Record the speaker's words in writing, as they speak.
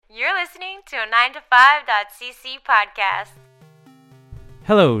listening to a 9to5.cc podcast.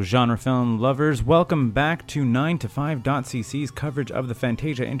 Hello, genre film lovers. Welcome back to 9to5.cc's coverage of the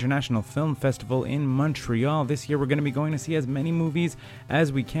Fantasia International Film Festival in Montreal. This year we're going to be going to see as many movies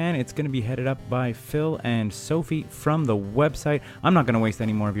as we can. It's going to be headed up by Phil and Sophie from the website. I'm not going to waste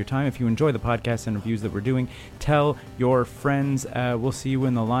any more of your time. If you enjoy the podcasts and reviews that we're doing, tell your friends. We'll see you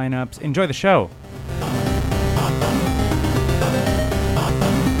in the lineups. Enjoy the show.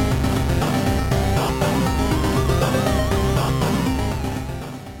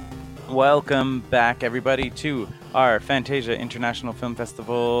 Welcome back, everybody, to our Fantasia International Film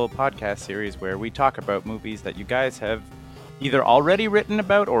Festival podcast series where we talk about movies that you guys have either already written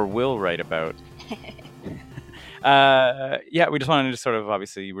about or will write about. We just wanted to sort of,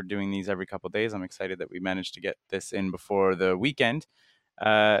 obviously, we're doing these every couple of days. I'm excited that we managed to get this in before the weekend.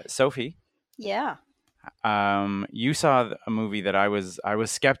 Sophie? Yeah. You saw a movie that I was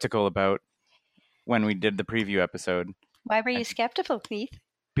skeptical about when we did the preview episode. Why were you skeptical, Keith?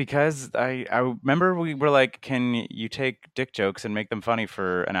 Because I remember we were like, can you take dick jokes and make them funny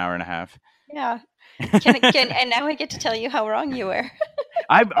for an hour and a half? Yeah. And now I get to tell you how wrong you were.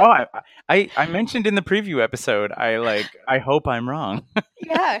 I mentioned in the preview episode, I hope I'm wrong.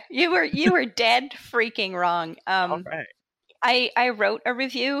 Yeah, you were dead freaking wrong. All right. I wrote a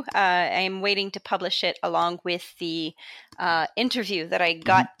review. I'm waiting to publish it along with the interview that I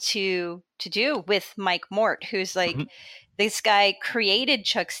got to do with Mike Mort, who's like, this guy created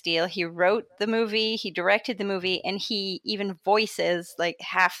Chuck Steele. He wrote the movie, he directed the movie, and he even voices like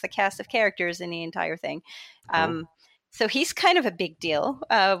half the cast of characters in the entire thing. Cool. So he's kind of a big deal.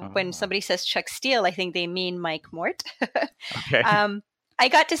 When somebody says Chuck Steele, I think they mean Mike Mort. Okay. I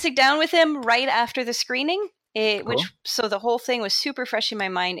got to sit down with him right after the screening. So the whole thing was super fresh in my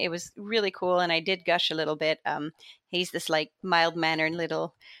mind. It was really cool, and I did gush a little bit. He's this like mild-mannered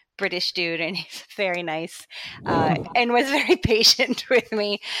little British dude, and he's very nice and was very patient with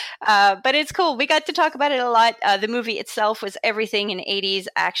me. But it's cool. We got to talk about it a lot. The movie itself was everything an 80s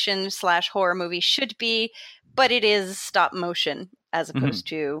action/horror movie should be, but it is stop motion as opposed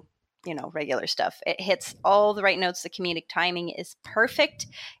to regular stuff. It hits all the right notes. The comedic timing is perfect,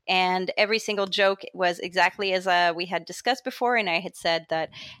 and every single joke was exactly as we had discussed before. And I had said that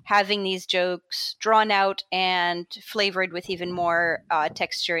having these jokes drawn out and flavored with even more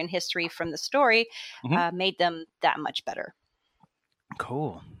texture and history from the story made them that much better.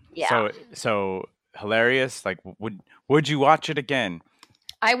 Cool. Yeah. So hilarious. Like, would you watch it again?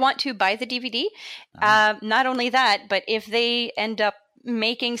 I want to buy the DVD. Not only that, but if they end up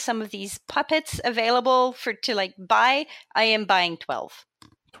making some of these puppets available to buy, I am buying 12.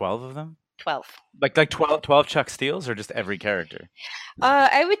 12 of them? 12. Like 12 Chuck Steeles, or just every character?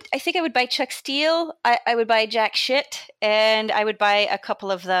 I think I would buy Chuck Steele. I would buy Jack Shit, and I would buy a couple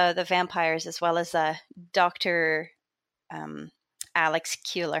of the vampires, as well as Dr. Alex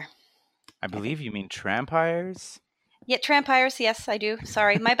Keeler. I believe you mean Trampires? Yeah, Trampires. Yes, I do.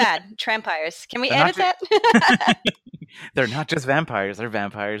 Sorry, my bad. Trampires. Can we edit that? They're not just vampires. They're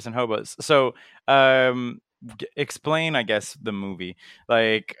vampires and hobos. So, explain, I guess, the movie.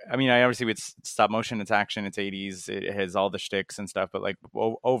 Like, I mean, I obviously, it's stop motion, it's action, it's 80s, it has all the shticks and stuff. But like,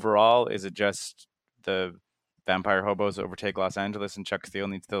 overall, is it just the vampire hobos overtake Los Angeles and Chuck Steele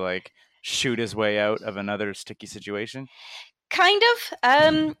needs to like shoot his way out of another sticky situation? Kind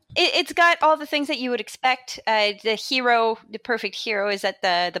of. It's got all the things that you would expect. The perfect hero, is at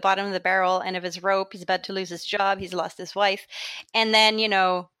the bottom of the barrel end of his rope. He's about to lose his job. He's lost his wife. And then,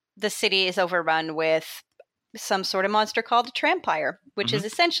 the city is overrun with some sort of monster called a trampire, which is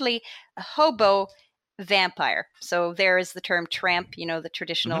essentially a hobo vampire. So there is the term tramp, the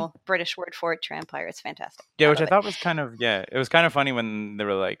traditional British word for it, trampire. It's fantastic. Yeah, which I thought was it was kind of funny when they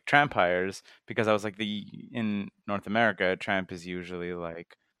were like trampires, because I was like, in North America, tramp is usually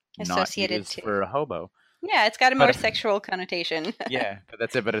like associated not used for a hobo. Yeah, it's got a more sexual connotation. Yeah, but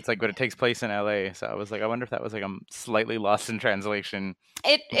that's it. But it's like, but it takes place in LA. So I was like, I wonder if that was like a slightly lost in translation.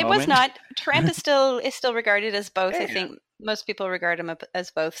 It was not. Tramp is still regarded as both. Yeah. I think most people regard him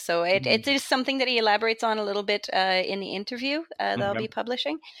as both. So it is something that he elaborates on a little bit in the interview that I'll be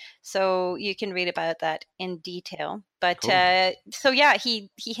publishing. So you can read about that in detail. But cool.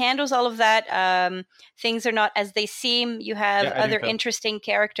 He handles all of that. Things are not as they seem. You have other interesting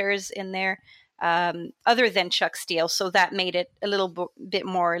characters in there. Other than Chuck Steele, so that made it a little bit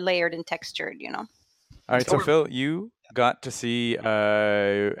more layered and textured, All right, so Phil, you got to see,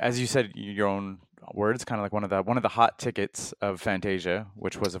 as you said, your own words, kind of like one of the hot tickets of Fantasia,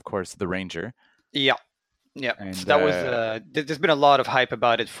 which was, of course, The Ranger. Yeah. And so that was. There's been a lot of hype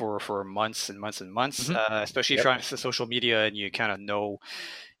about it for months and months and months, especially if you're on social media and you kind of know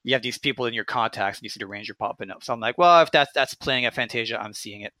you have these people in your contacts and you see the Ranger popping up. So I'm like, well, if that's playing at Fantasia, I'm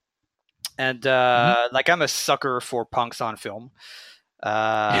seeing it. And like, I'm a sucker for punks on film.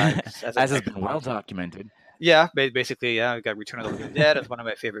 As has been well documented. Yeah, basically, yeah. I got Return of the Living Dead as one of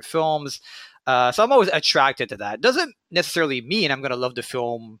my favorite films. So I'm always attracted to that. Doesn't necessarily mean I'm going to love the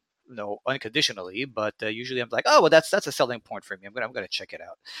film, unconditionally, but usually I'm like, oh, well, that's a selling point for me. I'm gonna check it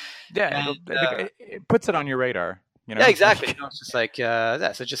out. Yeah, and, it puts it on your radar. Yeah, exactly. It's just like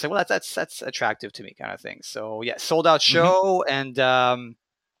so just say, well, that's attractive to me, kind of thing. So yeah, sold out show, and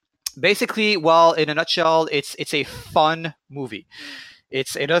basically, well, in a nutshell, it's a fun movie. It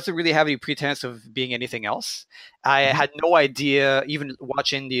doesn't really have any pretense of being anything else. I had no idea, even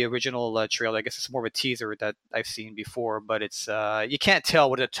watching the original trailer. I guess it's more of a teaser that I've seen before, but it's you can't tell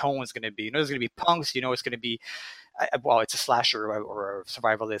what the tone is going to be. There's going to be punks. It's going to be, well, it's a slasher or a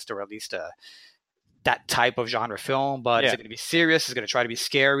survivalist, or at least that type of genre film. But it's going to be serious. It's going to try to be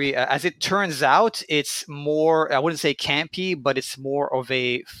scary. As it turns out, it's more, I wouldn't say campy, but it's more of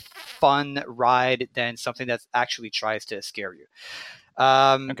a fun ride than something that actually tries to scare you.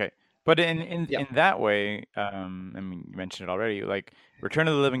 Okay, but in that way, I mean, you mentioned it already. Like, Return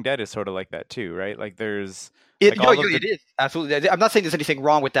of the Living Dead is sort of like that too, right? Like, there's it is absolutely. I'm not saying there's anything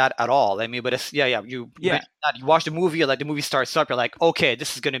wrong with that at all. I mean, but it's you watch the movie, like the movie starts up, you're like, okay,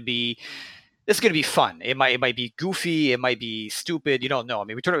 this is gonna be fun. It might be goofy, it might be stupid. You don't know. I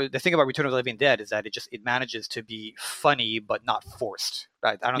mean, the thing about Return of the Living Dead is that it manages to be funny but not forced.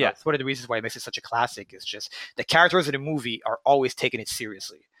 Right? I don't know. It's one of the reasons why it makes it such a classic. Is just the characters in the movie are always taking it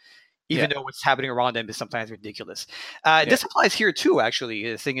seriously, even though what's happening around them is sometimes ridiculous. This applies here too.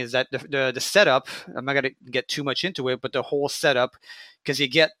 Actually, the thing is that the setup. I'm not going to get too much into it, but the whole setup, because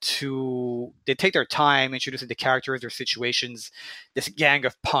they take their time introducing the characters, their situations. This gang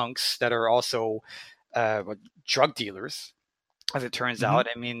of punks that are also drug dealers, as it turns out.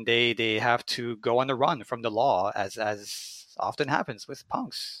 I mean, they have to go on the run from the law, as often happens with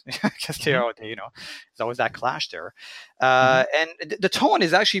punks, because there's always that clash there. And the tone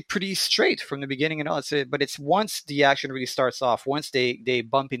is actually pretty straight from the beginning and all. But it's once the action really starts off, once they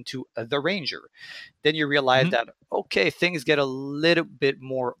bump into the Ranger, then you realize that, okay, things get a little bit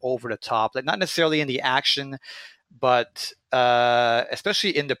more over the top. Like, not necessarily in the action, but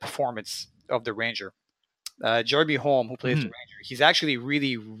especially in the performance of the Ranger. Jeremy Holm, who plays the Ranger, he's actually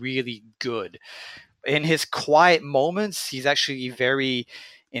really, really good. In his quiet moments, he's actually very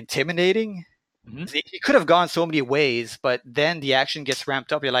intimidating. He could have gone so many ways, but then the action gets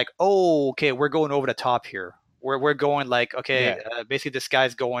ramped up. You're like, oh, okay, we're going over the top here. We're going like, okay, basically this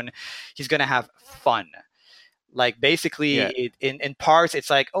guy's he's going to have fun. Like, basically, in parts, it's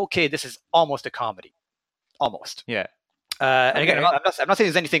like, okay, this is almost a comedy. Almost. Yeah. And again, I'm not saying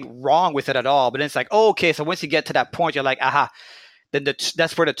there's anything wrong with it at all, but then it's like, oh, okay, so once you get to that point, you're like, aha. Then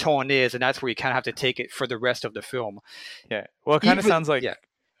that's where the tone is, and that's where you kind of have to take it for the rest of the film. Yeah. Well, it kind of sounds like,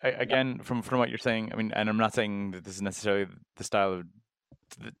 again, from what you're saying, I mean, and I'm not saying that this is necessarily the style of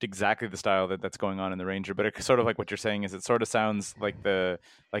exactly the style that's going on in the Ranger, but it's sort of like what you're saying is it sort of sounds like the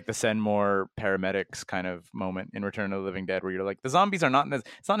Senmore paramedics kind of moment in Return of the Living Dead, where you're like, the zombies are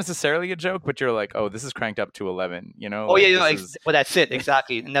it's not necessarily a joke, but you're like, oh, this is cranked up to 11, Oh, like, well, that's it,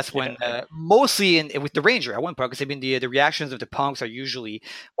 exactly. And that's when mostly with the Ranger at one point, because I mean the reactions of the punks are usually,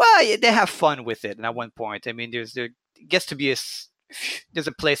 well, they have fun with it. And at one point, I mean, there gets to be there's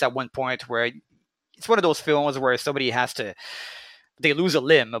a place at one point where it's one of those films where somebody they lose a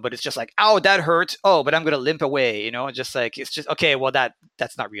limb, but it's just like, oh, that hurt. Oh, but I'm going to limp away, just like, it's just, okay, well,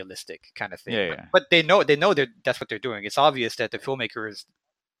 that's not realistic kind of thing. Yeah. But they know that's what they're doing. It's obvious that the filmmakers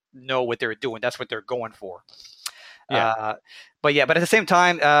know what they're doing. That's what they're going for. Yeah. But at the same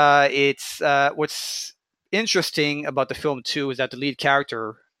time, it's what's interesting about the film too is that the lead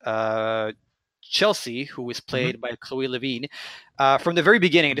character, Chelsea, who is played by Chloe Levine, from the very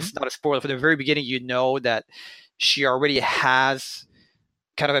beginning, this is not a spoiler, from the very beginning, that she already has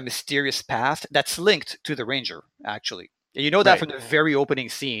kind of a mysterious past that's linked to the Ranger, actually. And that from the very opening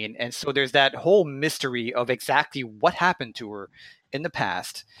scene. And so there's that whole mystery of exactly what happened to her in the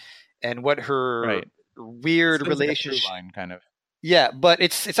past and what her weird relationship line kind of. Yeah, but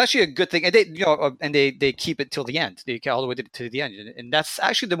it's actually a good thing, and they keep it till the end. They get all the way to the end, and that's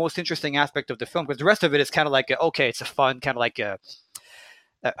actually the most interesting aspect of the film, because the rest of it is kind of like it's a fun kind of like a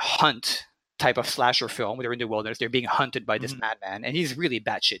hunt type of slasher film. They're in the wilderness, they're being hunted by this madman, and he's really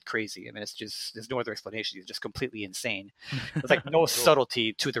batshit crazy. I mean, it's just, there's no other explanation. He's just completely insane. There's like no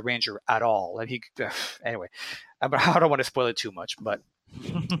subtlety to the Ranger at all. And anyway, I don't want to spoil it too much, but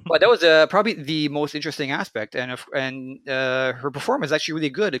that was probably the most interesting aspect, and her performance is actually really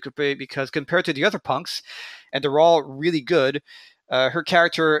good. Because compared to the other punks, and they're all really good, her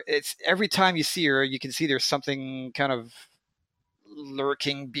character, it's every time you see her, you can see there's something kind of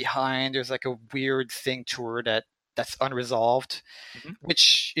lurking behind. There's like a weird thing to her that's unresolved,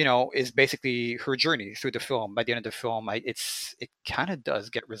 which is basically her journey through the film. By the end of the film, it kind of does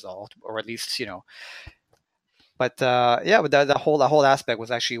get resolved, or at least But but that whole aspect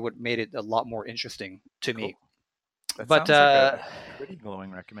was actually what made it a lot more interesting to me. That But sounds like a pretty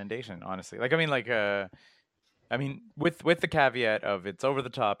glowing recommendation, honestly. Like, I mean, with the caveat of it's over the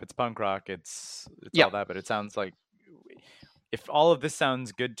top, it's punk rock, it's all that, but it sounds like if all of this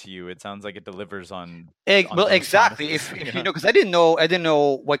sounds good to you, it sounds like it delivers on well, exactly. Promises, If because I didn't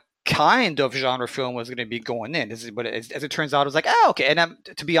know what kind of genre film was going to be going in. But as it turns out, I was like, okay. And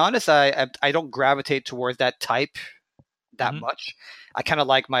to be honest, I don't gravitate towards that type that much. I kind of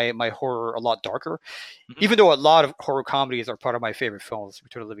like my horror a lot darker, even though a lot of horror comedies are part of my favorite films: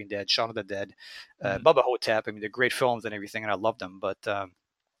 Return of the Living Dead, Shaun of the Dead, Bubba Hotep. I mean, they're great films and everything, and I love them. But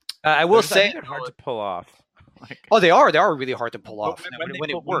I will say, I think they're hard to pull off. They are really hard to pull off when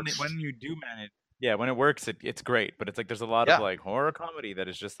it works. When you do manage, when it works, it's great. But it's like there's a lot of like horror comedy that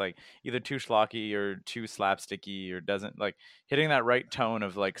is just like either too schlocky or too slapsticky or doesn't like hitting that right tone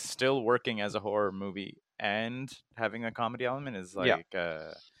of like still working as a horror movie and having a comedy element is like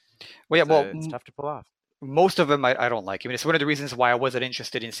it's tough to pull off. Most of them I don't like. I mean, it's one of the reasons why I wasn't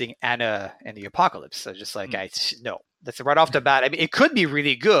interested in seeing Anna and the Apocalypse. So just like no, that's right off the bat. I mean, it could be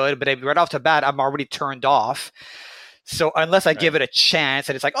really good, but right off the bat, I'm already turned off. So unless I give it a chance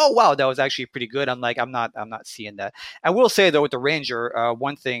and it's like, oh wow, that was actually pretty good, I'm like, I'm not seeing that. I will say though, with the Ranger,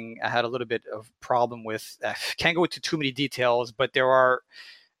 one thing I had a little bit of problem with. Can't go into too many details, but there are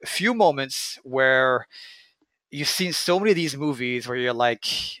a few moments where you've seen so many of these movies where you're like,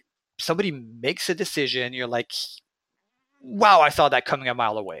 somebody makes a decision, you're like, wow, I saw that coming a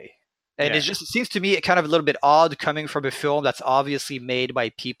mile away. And it seems to me kind of a little bit odd coming from a film that's obviously made by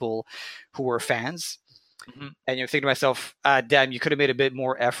people who are fans. And you're thinking to myself, damn, you could have made a bit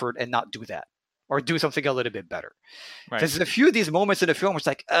more effort and not do that. Or do something a little bit better. Because there's a few of these moments in the film where it's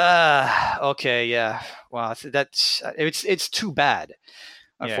like, okay, yeah. Wow, it's too bad,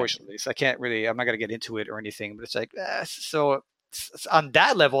 unfortunately. So I can't really, I'm not going to get into it or anything. But it's like, so on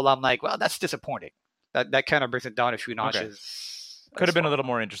that level, I'm like, well, that's disappointing. That kind of brings it down a few notches. Could have been a little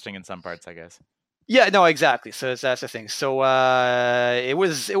more interesting in some parts, I guess. Yeah, no, exactly. So that's the thing. So it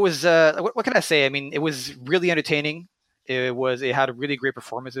was what can I say? I mean, it was really entertaining. It had really great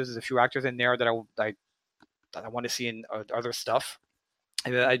performances. There's a few actors in there that I want to see in other stuff.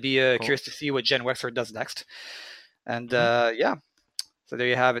 I'd be curious to see what Jen Wexler does next. And so there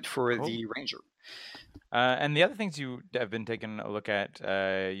you have it for the Ranger. And the other things you have been taking a look at,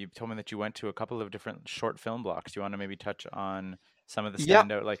 you told me that you went to a couple of different short film blocks. Do you want to maybe touch on some of the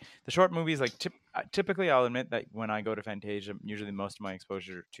standout, like the short movies? Like typically, I'll admit that when I go to Fantasia, usually most of my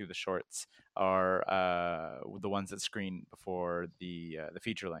exposure to the shorts are the ones that screen before the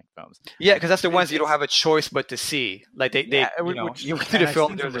feature length films. Yeah, because that's the ones you don't have a choice but to see. Like you see the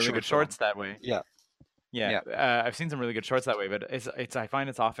film. There's really good shorts that way. Yeah. I've seen some really good shorts that way, but I find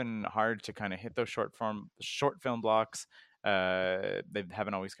it's often hard to kind of hit those short film blocks. They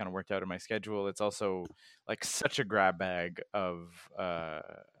haven't always kind of worked out in my schedule. It's also like such a grab bag of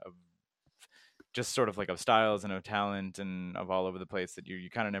just sort of like of styles and of talent and of all over the place that you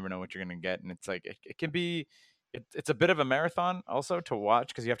kind of never know what you're going to get. And it's like it can be it's a bit of a marathon also to watch,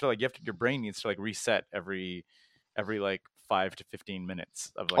 because you have to your brain needs to like reset every like 5 to 15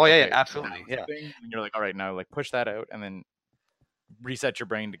 minutes of like, absolutely, and you're like, all right, now like push that out and then reset your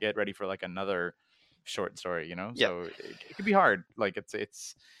brain to get ready for like another short story, so it can be hard. Like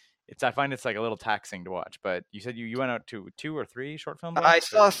it's I find it's like a little taxing to watch. But you said you went out to 2 or 3 short film blocks? I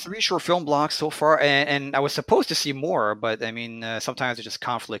saw 3 short film blocks so far, and I was supposed to see more, but I mean, sometimes it just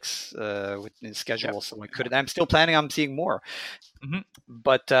conflicts in schedule, so I couldn't. I'm still planning on seeing more.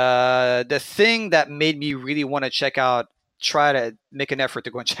 But the thing that made me really want to try to make an effort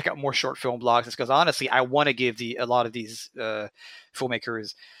to go and check out more short film blocks is because honestly, I want to give a lot of these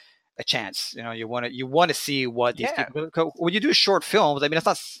filmmakers a chance. You want to see what these people. When you do short films, I mean, it's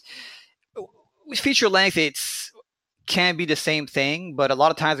not with feature length. Can be the same thing, but a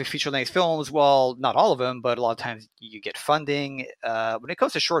lot of times with feature length films, well, not all of them, but a lot of times you get funding. When it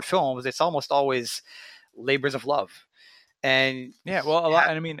comes to short films, it's almost always labors of love. And a lot.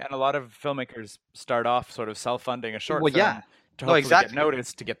 And I mean, and a lot of filmmakers start off sort of self-funding a short film to hopefully get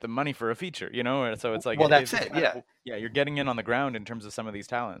noticed to get the money for a feature. So it's like, that's it. You're getting in on the ground in terms of some of these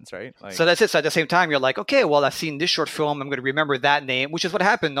talents, right? Like, so that's it. So at the same time, you're like, okay, well, I've seen this short film. I'm going to remember that name, which is what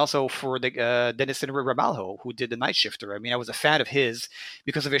happened also for the Dennis Ramalho, who did The Night Shifter. I mean, I was a fan of his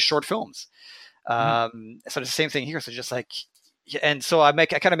because of his short films. So it's the same thing here. So just like, and so I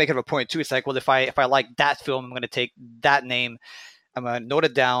kind of make it a point too. It's like, well, if I like that film, I'm going to take that name, I'm going to note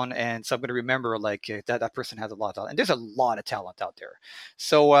it down, and so I'm going to remember like that person has a lot of talent, and there's a lot of talent out there.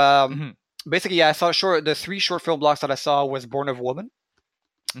 So basically, yeah, I saw the 3 short film blocks that I saw was Born of Woman,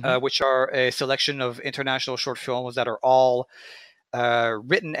 which are a selection of international short films that are all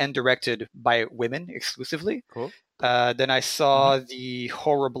written and directed by women exclusively. Cool. Then I saw the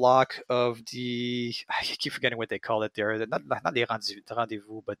horror block of I keep forgetting what they call it there. Not les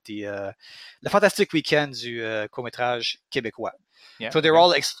rendezvous, but Le Fantastique Weekend du court-métrage québécois. Yeah, so they're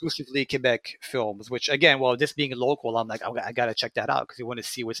all exclusively Quebec films, which again, well, this being local, I'm like, I got to check that out because you want to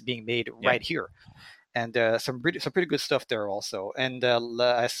see what's being made right here. And some pretty good stuff there also. And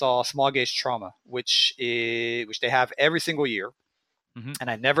I saw Small Gauge Trauma, which they have every single year, and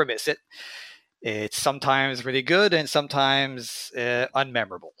I never miss it. It's sometimes really good and sometimes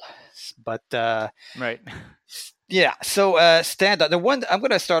unmemorable. But right. Yeah, so stand out. The one I'm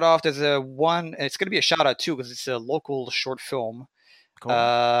going to start off, there's one, and it's going to be a shout out too because it's a local short film,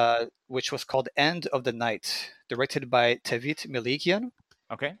 which was called End of the Night, directed by Tavit Melikian.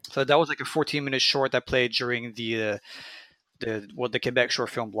 Okay. So that was like a 14-minute short that played during the Quebec short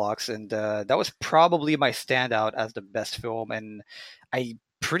film blocks, and that was probably my standout as the best film, and I'm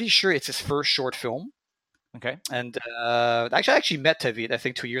pretty sure it's his first short film. Okay. And I actually met Tavit, I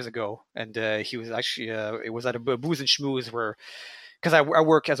think 2 years ago, and he was actually it was at a Booze and Schmooze where, because I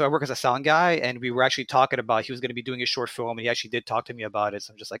work as a sound guy, and we were actually talking about he was going to be doing a short film, and he actually did talk to me about it.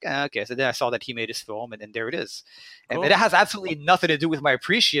 So I'm just like, okay. So then I saw that he made his film, and there it is. Cool. And it has absolutely nothing to do with my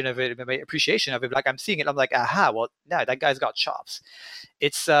appreciation of it. Like I'm seeing it, I'm like, aha, well, yeah, that guy's got chops.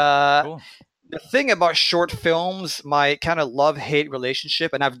 It's cool. The thing about short films, my kind of love-hate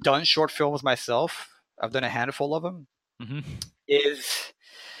relationship, and I've done short films myself. I've done a handful of them. Is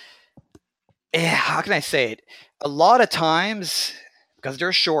how can I say it? A lot of times, because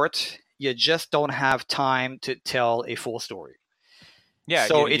they're short, you just don't have time to tell a full story. Yeah,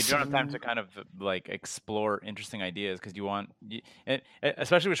 so you don't have time to kind of like explore interesting ideas because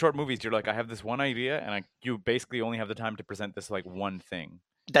especially with short movies, you're like, I have this one idea, and you basically only have the time to present this like one thing.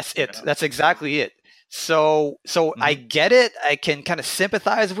 That's it. That's exactly it. So I get it. I can kind of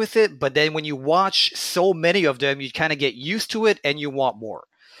sympathize with it, but then when you watch so many of them, you kind of get used to it and you want more.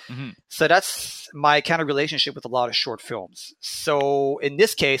 So that's my kind of relationship with a lot of short films. So in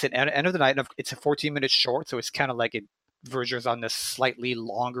this case, at End of the Night, it's a 14-minute short, so it's kind of like it verges on this slightly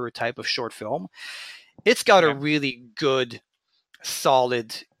longer type of short film. It's got a really good,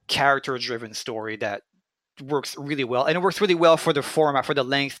 solid, character-driven story that works really well, and it works really well for the format, for the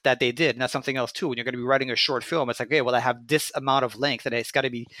length that they did. And that's something else too. When you're going to be writing a short film, it's like, okay, well, I have this amount of length, and it's got to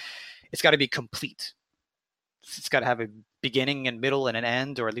be complete. It's got to have a beginning and middle and an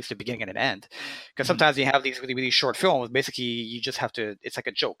end, or at least a beginning and an end. Because sometimes you have these really, really short films. Basically, you just have to. It's like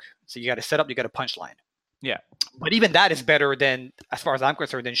a joke. So you got to set up, you got a punchline. Yeah. But even that is better than, as far as I'm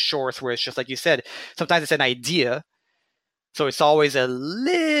concerned, than shorts, where it's just like you said. Sometimes it's an idea. So it's always a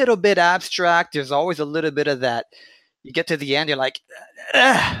little bit abstract. There's always a little bit of that. You get to the end, you're like,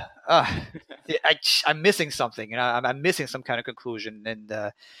 I'm missing something. I'm missing some kind of conclusion.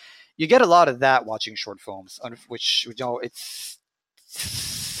 And you get a lot of that watching short films, which it's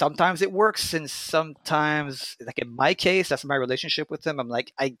sometimes it works, and sometimes, like in my case, that's my relationship with them. I'm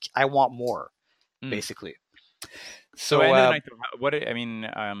like, I want more, basically. So just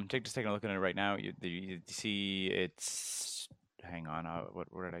taking a look at it right now. You see it's. Hang on, what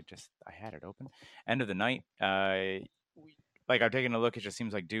did I had it open. End of the Night. Like I'm taking a look, it just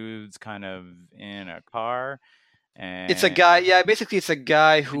seems like dude's kind of in a car, and it's a guy. Yeah, basically it's a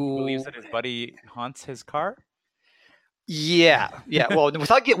guy who believes that his buddy haunts his car. Yeah. Well,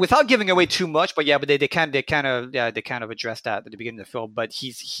 without giving away too much, but they kind of address that at the beginning of the film. But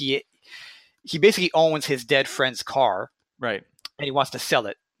he basically owns his dead friend's car, right? And he wants to sell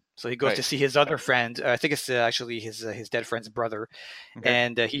it. So he goes to see his other friend. I think it's actually his dead friend's brother,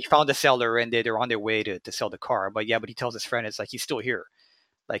 and he found a seller, and they're on their way to sell the car. But he tells his friend it's like he's still here,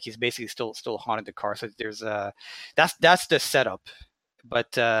 like he's basically still haunting the car. So there's that's the setup,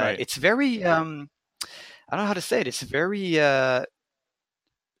 but it's very I don't know how to say it. It's very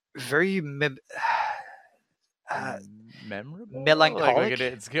memorable, melancholic.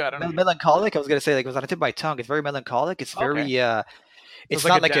 It's good. I don't know. Melancholic. I was gonna say, like, it was on the tip of my tongue. It's very melancholic. It's very it's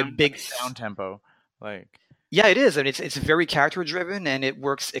not like a big down tempo, like. Yeah, it is, and it's very character driven, and it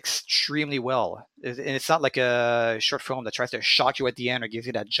works extremely well. And it's not like a short film that tries to shock you at the end or gives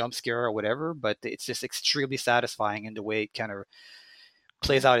you that jump scare or whatever. But it's just extremely satisfying in the way it kind of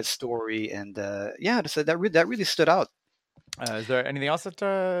plays out its story, and so that really stood out. Is there anything else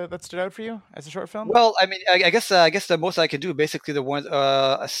that stood out for you as a short film? Well, I mean, I guess the most I could do basically the one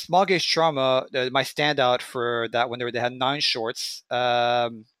a small gauge trauma. My standout for that one, they had 9 shorts.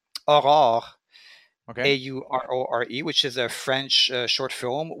 Aurore, Okay. Aurore, which is a French short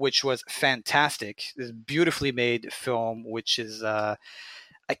film, which was fantastic. This beautifully made film, which is a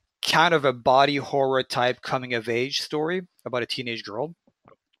kind of a body horror type coming of age story about a teenage girl,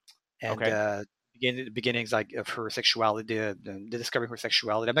 and Okay. the beginnings like of her sexuality, the discovering her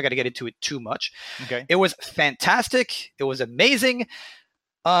sexuality. I'm not going to get into it too much. Okay. It was fantastic. It was amazing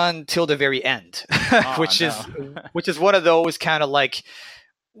until the very end, which is one of those kind of like,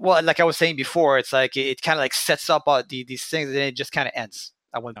 well, like I was saying before, it's like it kind of like sets up these things, and then it just kind of ends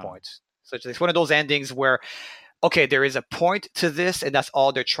at one point. So it's one of those endings where, okay, there is a point to this, and that's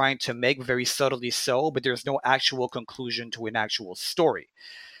all they're trying to make, very subtly so, but there's no actual conclusion to an actual story,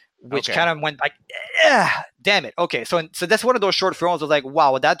 which kind of went like, damn it. Okay, so that's one of those short films. I was like,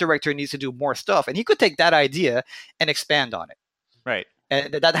 wow, that director needs to do more stuff, and he could take that idea and expand on it. Right.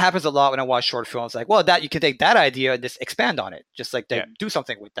 And that happens a lot when I watch short films. Like, well, that you can take that idea and just expand on it, just like they do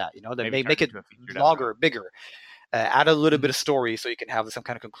something with that. You know, they make it longer, bigger, add a little bit of story so you can have some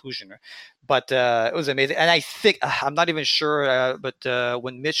kind of conclusion. But it was amazing, and I think I'm not even sure, but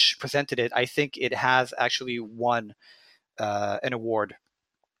when Mitch presented it, I think it has actually won an award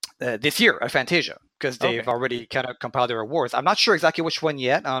this year at Fantasia, because they've already kind of compiled their awards. I'm not sure exactly which one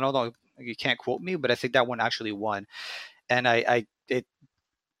yet. I don't know. You can't quote me, but I think that one actually won, and it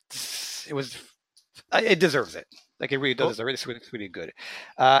deserves it. Like, it really does deserve it. It's really good.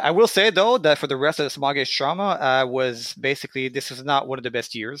 I will say though that for the rest of the small gauge trauma, this was not one of the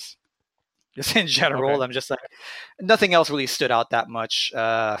best years. Just in general, I'm just like, nothing else really stood out that much.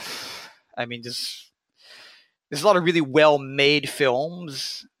 I mean, there's a lot of really well-made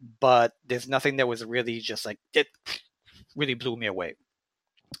films, but there's nothing that was really just like, it really blew me away.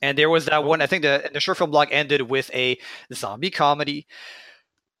 And there was that one, I think the short film blog ended with a zombie comedy,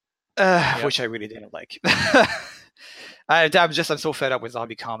 which I really didn't like. I'm so fed up with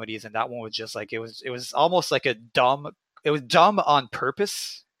zombie comedies, and that one was just like, it was almost like it was dumb on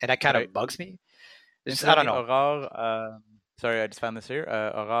purpose, and that kind of bugs me. I don't know. Aurore, sorry, I just found this here.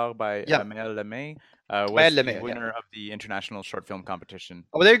 Aurore by Mel Lemay was the winner of the international short film competition.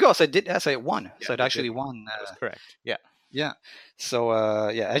 Oh, there you go. So it won. Yeah, so it actually won. That's correct. Yeah. Yeah. So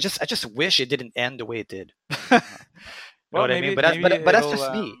I just wish it didn't end the way it did. Well, what I mean? But that's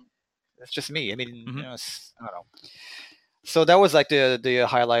just me. That's just me. I mean, you know, I don't know. So that was like the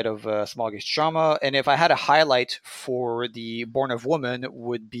highlight of small gauge trauma. And if I had a highlight for the Born of Woman,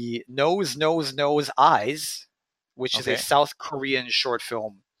 would be Nose, Nose, Nose, Eyes, which is a South Korean short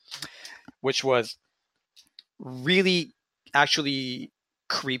film, which was really actually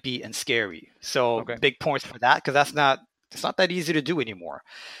creepy and scary. So big points for that, because it's not that easy to do anymore.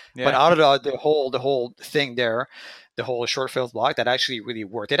 Yeah. But out of the whole thing there, the whole short films block, that actually really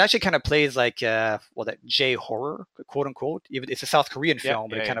worked. It actually kind of plays like that J horror, quote unquote. Even it's a South Korean film,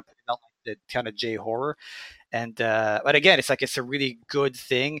 but it kind of plays out like the kind of J horror. And but again, it's a really good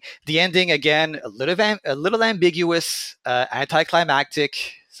thing. The ending, again, a little ambiguous,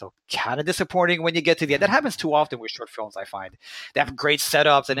 anticlimactic. So kind of disappointing when you get to the end. That happens too often with short films, I find. They have great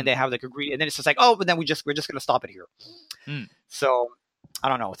setups, and then they have like and then it's just like, oh, but then we're just gonna stop it here. So I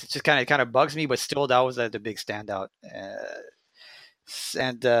don't know. It just kind of bugs me, but still, that was the big standout.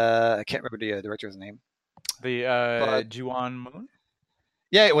 And I can't remember the director's name. Ji-won Moon.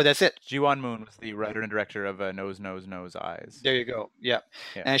 Yeah, well, that's it. Ji-won Moon was the writer and director of Nose, Nose, Nose, Eyes. There you go. Yeah.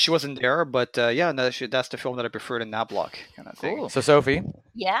 And she wasn't there, but that's the film that I preferred in that block kind of thing. So, Sophie.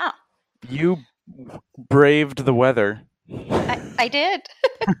 Yeah. You braved the weather. I did.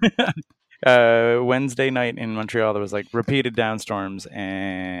 Wednesday night in Montreal, there was like repeated downstorms,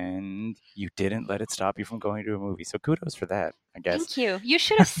 and you didn't let it stop you from going to a movie. So kudos for that, I guess. Thank you. You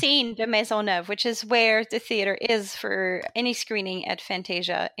should have seen the Maisonneuve, which is where the theater is for any screening at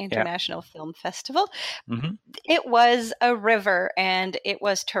Fantasia International Film Festival. Mm-hmm. It was a river, and it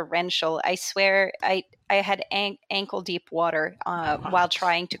was torrential. I swear, I had ankle deep water while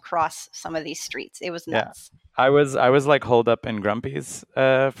trying to cross some of these streets. It was nuts. Yeah. I was like holed up in Grumpy's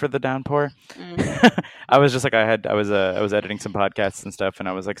for the downpour. I was just like, I was editing some podcasts and stuff, and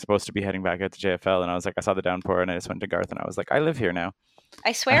I was like supposed to be heading back out to JFL, and I was like, I saw the downpour, and I just went to Garth, and I was like, I live here now.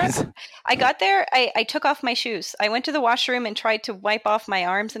 I swear, I got there, I took off my shoes. I went to the washroom and tried to wipe off my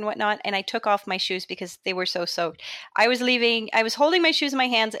arms and whatnot, and I took off my shoes because they were so soaked. I was holding my shoes in my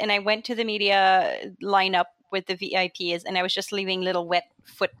hands, and I went to the media lineup with the VIPs, and I was just leaving little wet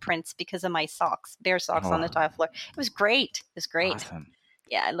footprints because of my bare socks on the tile floor. It was great. Awesome.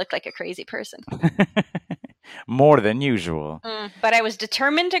 Yeah, I looked like a crazy person. More than usual. But I was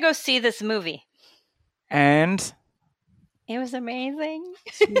determined to go see this movie. And it was amazing.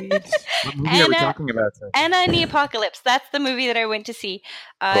 Sweet. What movie are we talking about? Anna and the Apocalypse. That's the movie that I went to see.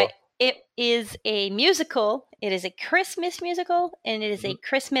 Cool. It is a musical. It is a Christmas musical, and it is a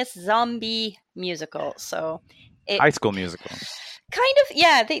Christmas zombie musical. So, High School Musical. Kind of,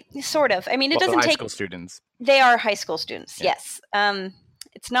 yeah. They sort of. I mean, it doesn't high take. School students. They are high school students. Yeah. Yes.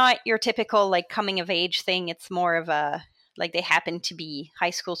 It's not your typical like coming of age thing. It's more of a like they happen to be high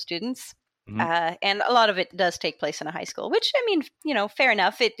school students. And a lot of it does take place in a high school, which, I mean, fair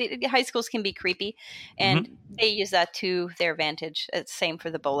enough. High schools can be creepy, and they use that to their advantage. It's same for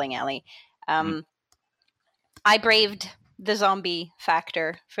the bowling alley. I braved the zombie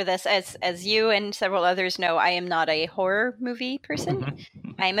factor for this. As you and several others know, I am not a horror movie person.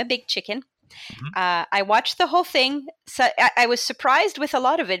 I'm a big chicken. I watched the whole thing. So I was surprised with a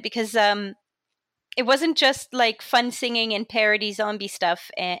lot of it because it wasn't just like fun singing and parody zombie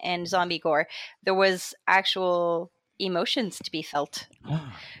stuff and zombie gore. There was actual emotions to be felt.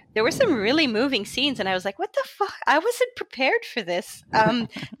 There were some really moving scenes, and I was like, "What the fuck? I wasn't prepared for this."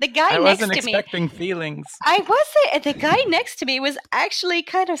 The guy next to me, I wasn't expecting feelings. I wasn't. The guy next to me was actually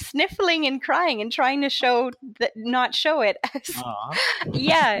kind of sniffling and crying and trying to not show it.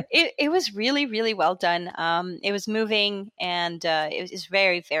 Yeah, it was really, really well done. It was moving, and it was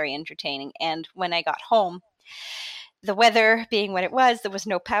very, very entertaining. And when I got home, the weather being what it was, there was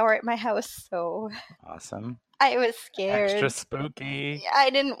no power at my house, so awesome. I was scared. Extra spooky.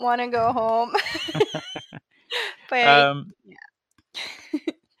 I didn't want to go home. But yeah.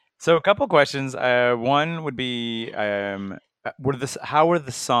 So a couple questions. One would be, how were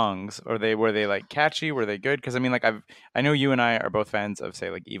the songs? Were they like catchy? Were they good? Because I mean, like I know you and I are both fans of, say,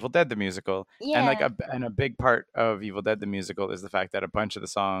 like Evil Dead the musical, and like a big part of Evil Dead the musical is the fact that a bunch of the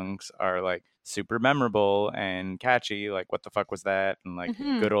songs are like super memorable and catchy. Like What the Fuck Was That? And like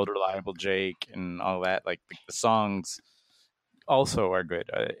Good Old Reliable Jake and all that. Like the songs also are good.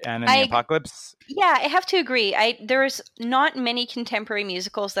 And in the Apocalypse. Yeah, I have to agree. There's not many contemporary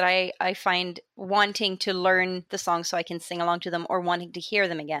musicals that I find wanting to learn the songs so I can sing along to them or wanting to hear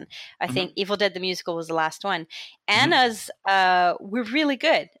them again. I think Evil Dead the musical was the last one. Anna's were really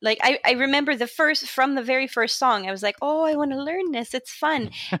good. Like I remember from the very first song, I was like, oh, I want to learn this. It's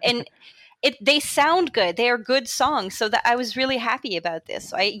fun. And they sound good. They are good songs. So that I was really happy about this.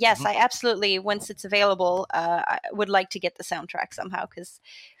 So I absolutely, once it's available, I would like to get the soundtrack somehow because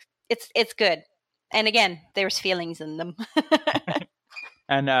it's good. And again, there's feelings in them.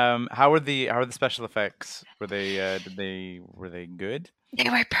 And how were the special effects? Were they good? They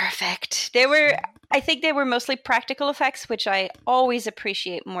were perfect. I think they were mostly practical effects, which I always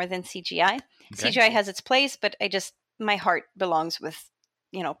appreciate more than CGI. Okay. CGI has its place, but my heart belongs with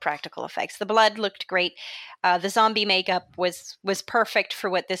practical effects. The blood looked great. The zombie makeup was perfect for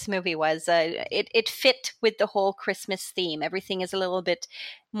what this movie was. It fit with the whole Christmas theme. Everything is a little bit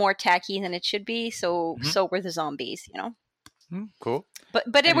more tacky than it should be. So were the zombies, Cool.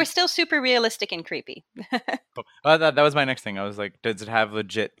 But it was still super realistic and creepy. Cool. That was my next thing. I was like, does it have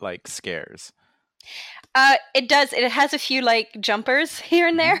legit like scares? It does. It has a few like jumpers here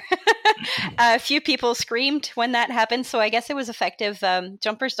and there. A few people screamed when that happened, so I guess it was effective.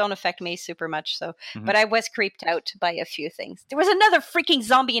 Jumpers don't affect me super much, but I was creeped out by a few things. There was another freaking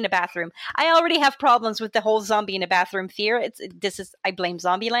zombie in a bathroom. I already have problems with the whole zombie in a bathroom fear. I blame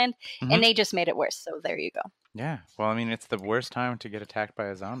Zombieland, and they just made it worse. So there you go. Yeah. Well, I mean, it's the worst time to get attacked by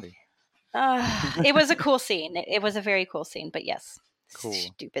a zombie. It was a cool scene. It was a very cool scene, but yes. Cool.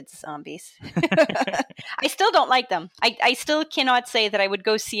 Stupid zombies. I still don't like them. I still cannot say that I would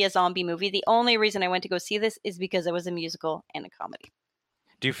go see a zombie movie. The only reason I went to go see this is because it was a musical and a comedy.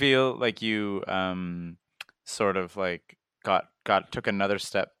 Do you feel like you sort of like took another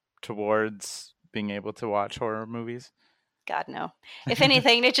step towards being able to watch horror movies? God, no. If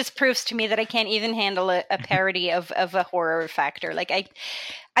anything, it just proves to me that I can't even handle a parody of a horror factor. Like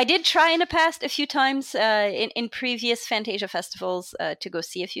I did try in the past a few times in previous Fantasia festivals to go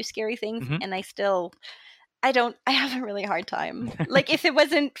see a few scary things, and I have a really hard time. Like if it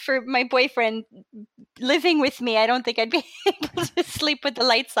wasn't for my boyfriend living with me, I don't think I'd be able to sleep with the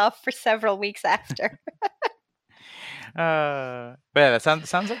lights off for several weeks after. But yeah, that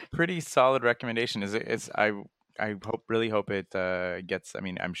sounds like a pretty solid recommendation. I really hope it gets. I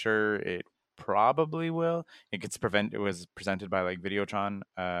mean, I'm sure it probably will. It was presented by like Videotron,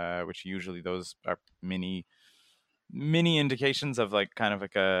 which usually those are mini mini indications of like kind of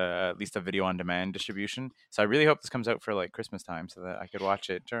like at least a video on demand distribution. So I really hope this comes out for like Christmas time so that I could watch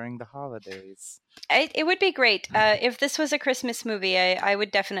it during the holidays. It would be great. If this was a Christmas movie, I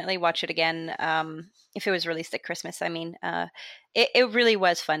would definitely watch it again. If it was released at Christmas, I mean, it really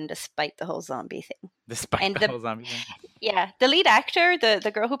was fun despite the whole zombie thing. Despite the whole zombie thing? Yeah. The lead actor,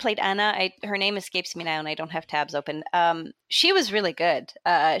 the girl who played Anna, her name escapes me now and I don't have tabs open. She was really good.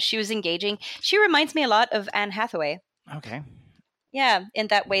 She was engaging. She reminds me a lot of Anne Hathaway. Okay. Yeah, in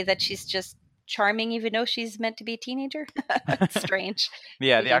that way that she's just charming even though she's meant to be a teenager. It's strange.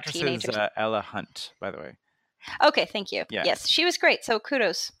 Yeah, the actress is Ella Hunt, by the way. Okay, thank you. Yeah. Yes, she was great, so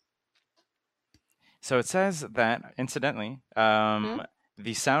kudos. So it says that, incidentally, the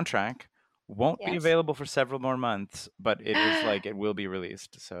soundtrack won't be available for several more months, but it is like it will be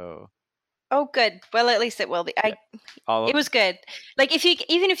released. So. Oh, good. Well, at least it will be. It was good. Like,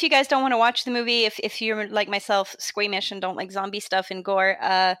 even if you guys don't want to watch the movie, if you're like myself, squeamish and don't like zombie stuff and gore,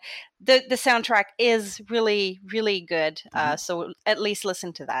 the soundtrack is really, really good. So at least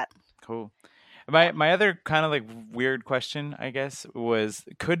listen to that. Cool. My other kind of like weird question, I guess, was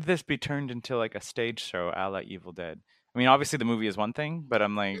could this be turned into like a stage show a la Evil Dead? I mean, obviously the movie is one thing, but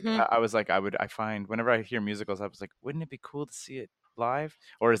I'm like, I was like, I find whenever I hear musicals, I was like, wouldn't it be cool to see it live?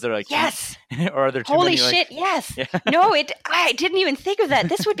 Or is there like yes, or are there too holy many, shit? like... Yes, no, I didn't even think of that.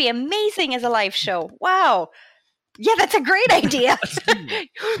 This would be amazing as a live show. Wow, yeah, that's a great idea.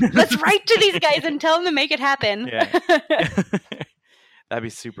 Let's write to these guys and tell them to make it happen. Yeah. That'd be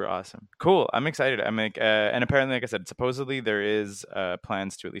super awesome. Cool. I'm excited. I'm like, and apparently, like I said, supposedly there is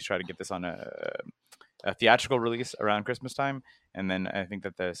plans to at least try to get this on a theatrical release around Christmas time, and then I think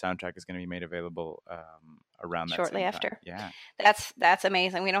that the soundtrack is going to be made available around that shortly same after. Time. Yeah, that's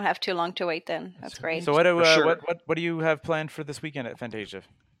amazing. We don't have too long to wait. Then that's great. So what do you have planned for this weekend at Fantasia?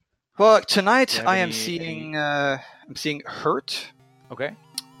 Well, tonight I am seeing I'm seeing Hurt. Okay.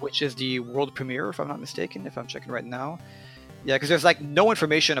 Which is the world premiere, if I'm not mistaken. If I'm checking right now. Yeah, because there's like no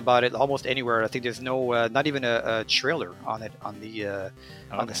information about it almost anywhere. I think there's no, not even a trailer on it on the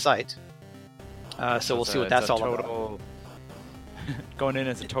site. So we'll see what that's all about. Going in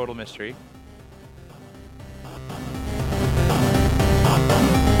as a total mystery.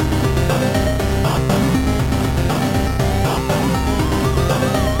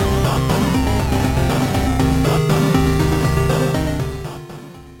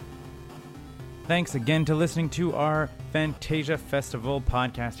 Thanks again to listening to our Fantasia Festival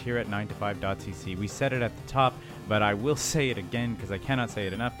podcast here at 9to5.cc. We said it at the top, but I will say it again because I cannot say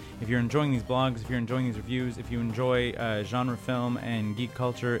it enough. If you're enjoying these blogs, if you're enjoying these reviews, if you enjoy genre film and geek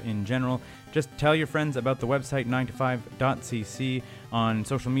culture in general, just tell your friends about the website 9to5.cc. On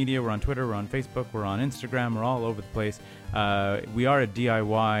social media, we're on Twitter, we're on Facebook, we're on Instagram, we're all over the place. We are a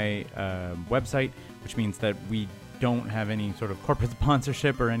DIY website, which means that we don't have any sort of corporate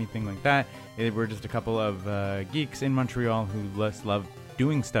sponsorship or anything like that. We're just a couple of geeks in Montreal who love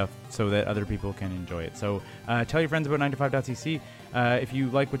doing stuff so that other people can enjoy it. So tell your friends about 9to5.cc. If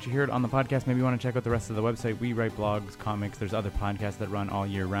you like what you heard on the podcast, maybe you want to check out the rest of the website. We write blogs, comics. There's other podcasts that run all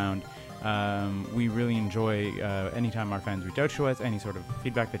year round. We really enjoy anytime our fans reach out to us, any sort of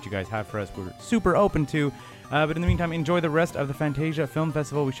feedback that you guys have for us, we're super open to. But in the meantime, enjoy the rest of the Fantasia Film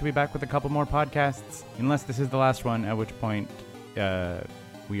Festival. We should be back with a couple more podcasts, unless this is the last one, at which point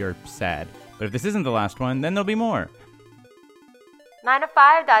we are sad. But if this isn't the last one, then there'll be more.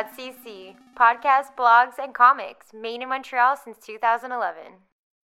 9to5.cc, podcasts, blogs, and comics, made in Montreal since 2011.